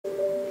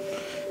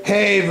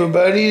Hey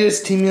everybody,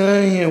 this is Team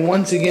Millennium here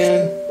once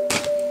again.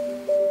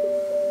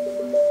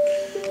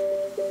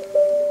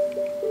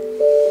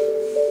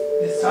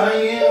 It's time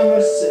game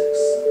number 6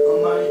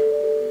 on my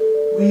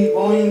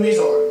bowling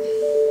resort.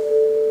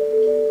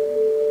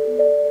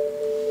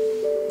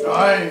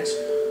 Alright.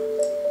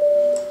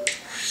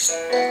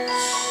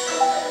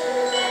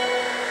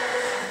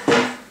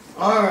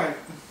 Alright.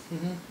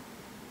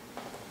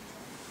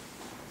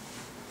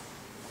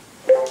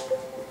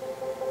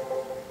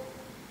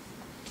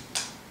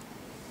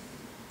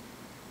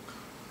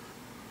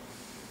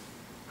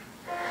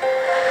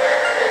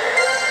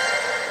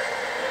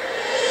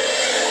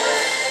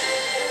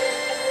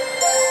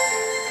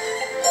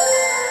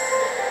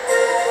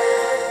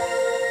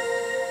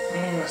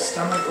 My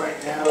stomach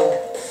right now.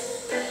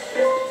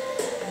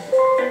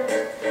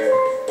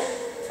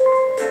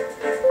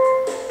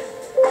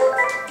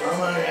 I'm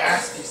gonna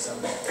ask you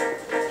something.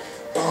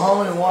 I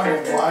only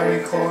wanted why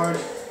record.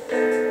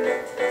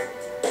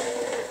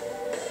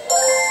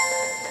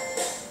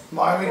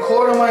 Why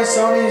record on my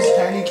Sony's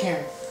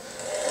Handycam.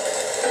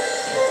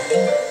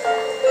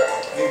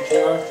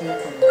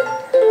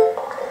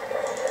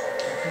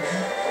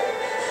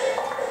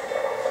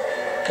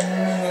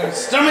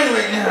 Stomach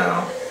right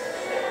now.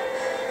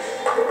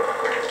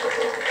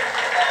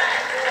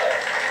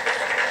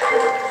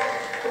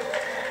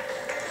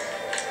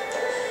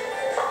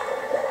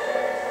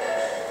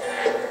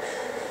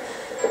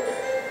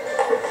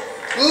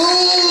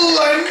 Ooh,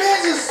 I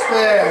missed a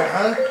spare,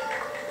 huh?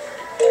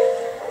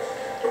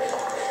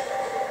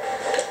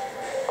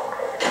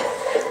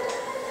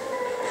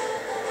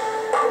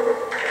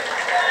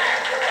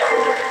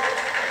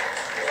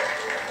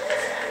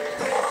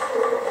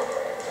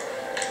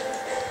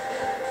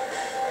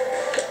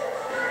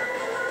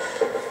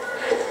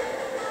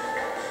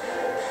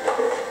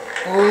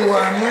 Ooh, I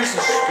missed a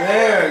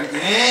spare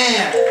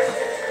again.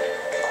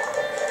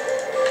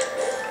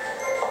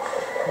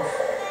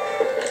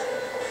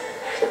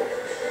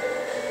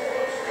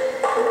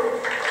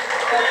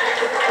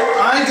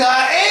 I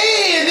got A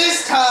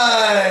this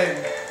time!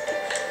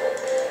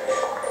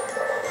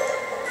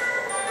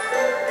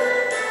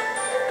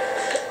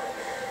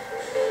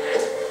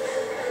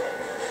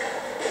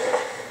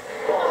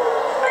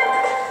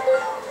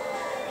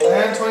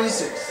 And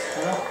 26,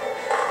 huh?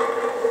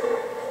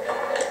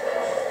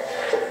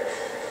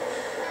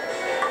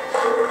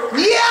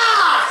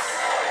 Yes!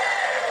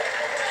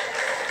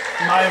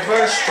 My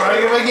first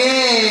strike of a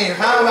game!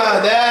 How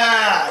about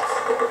that?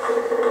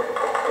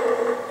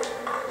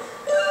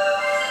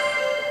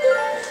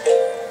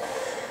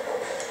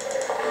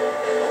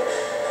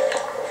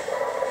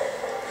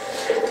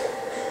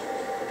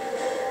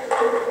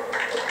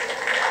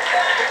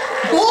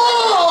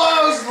 Whoa! I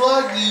was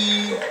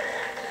lucky!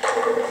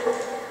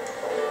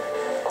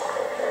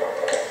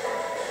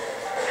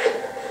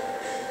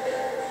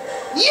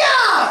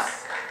 Yes!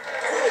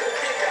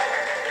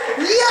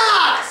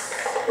 Yes!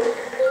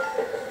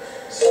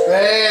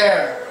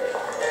 Spare!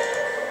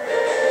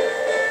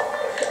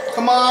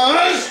 Come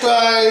on,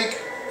 strike!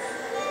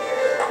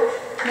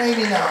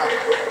 Maybe not.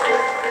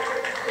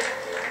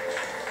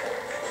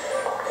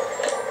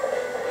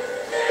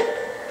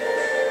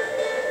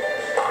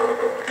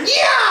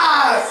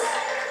 Yes!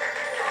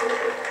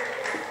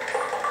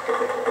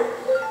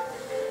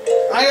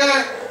 I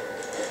got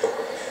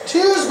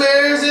 2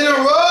 spares in a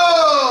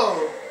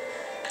row!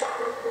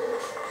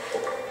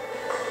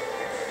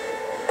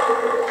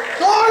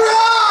 Alright!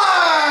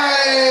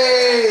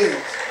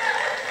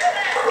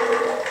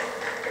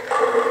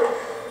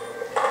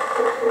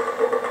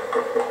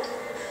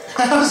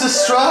 That was a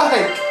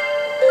strike!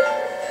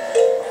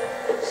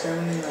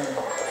 79.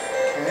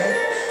 Okay.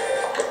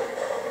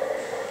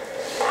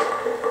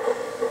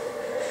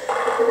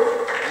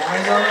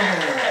 Eyes on the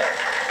hand.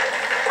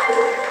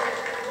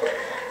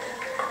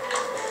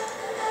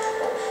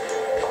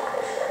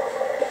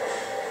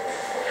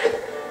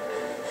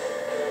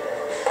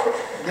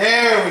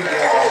 There we go.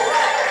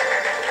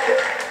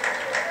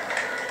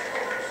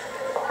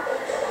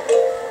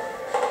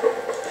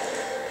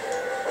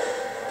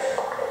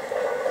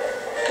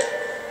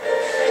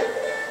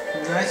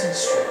 Nice and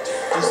straight,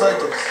 just like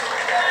this.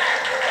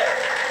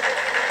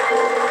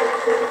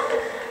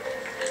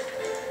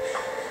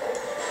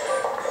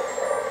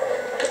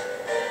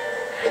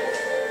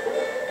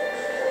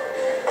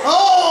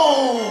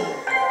 Oh!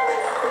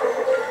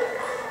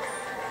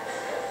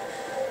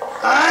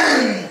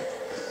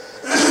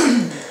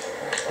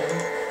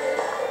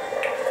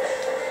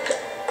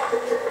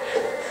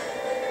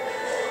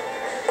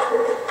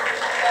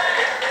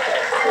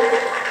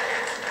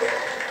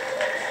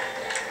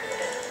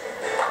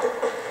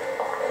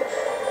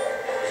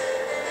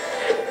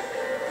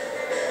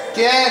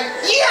 Get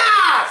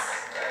yes!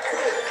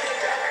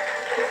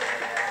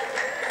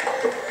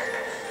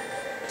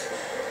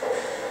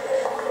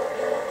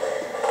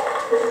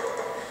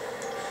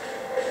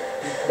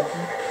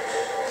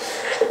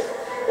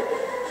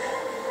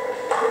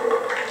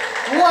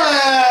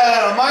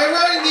 Wow, my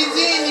run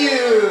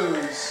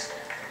continues.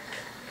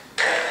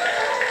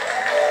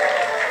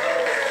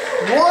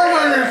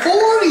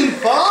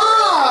 145.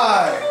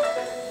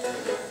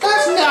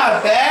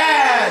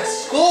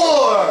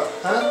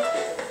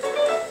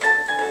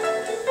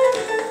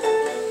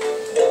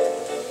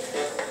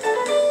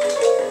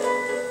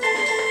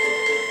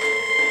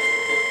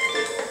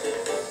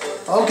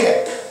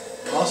 Okay.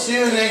 I'll see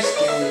you next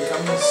game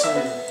coming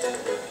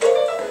soon.